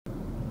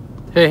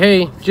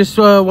Hey, just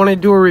want to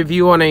do a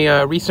review on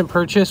a recent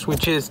purchase,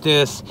 which is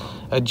this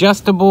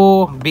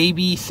adjustable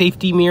baby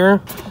safety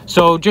mirror.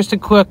 So just a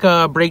quick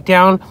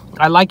breakdown.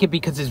 I like it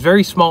because it's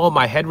very small.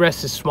 My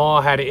headrest is small.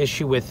 I had an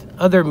issue with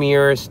other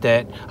mirrors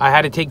that I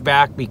had to take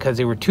back because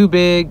they were too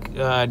big,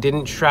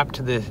 didn't strap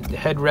to the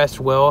headrest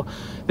well.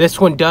 This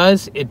one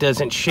does. It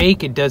doesn't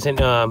shake, it doesn't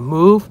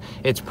move.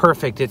 It's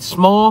perfect. It's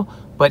small,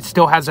 but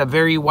still has a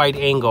very wide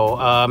angle.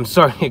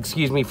 Sorry,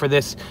 excuse me, for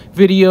this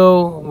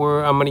video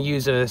where I'm gonna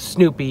use a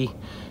Snoopy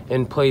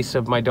in place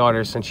of my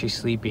daughter since she's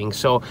sleeping.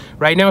 So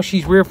right now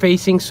she's rear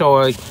facing, so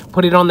I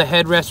put it on the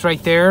headrest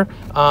right there.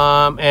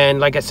 And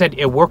like I said,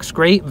 it works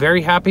great,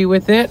 very happy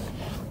with it.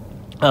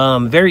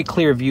 Very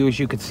clear view, as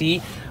you can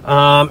see.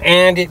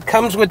 And it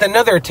comes with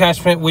another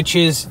attachment, which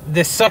is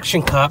this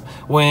suction cup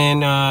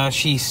when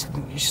she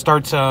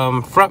starts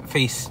front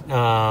face,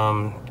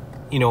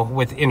 you know,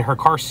 within her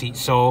car seat.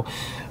 So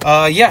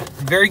yeah,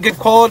 very good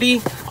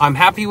quality. I'm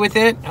happy with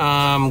it.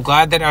 I'm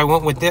glad that I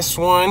went with this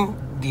one.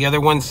 The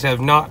other ones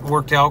have not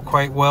worked out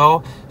quite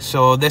well,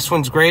 so this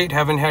one's great.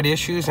 Haven't had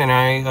issues, and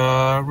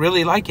I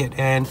really like it,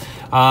 and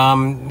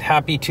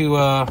happy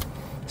to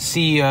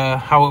see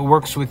how it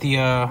works with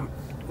the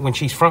when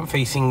she's front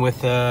facing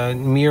with the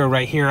mirror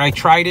right here. I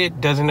tried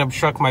it, doesn't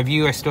obstruct my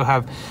view. I still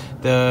have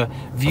the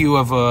view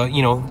of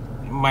you know,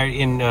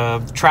 my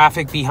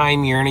traffic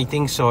behind me or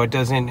anything, so it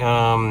doesn't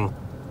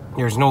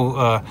there's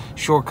no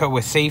shortcut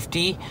with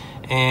safety.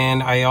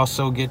 And I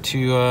also get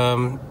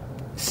to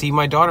see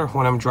my daughter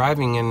when I'm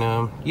driving,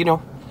 and you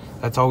know,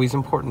 that's always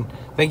important.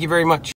 Thank you very much.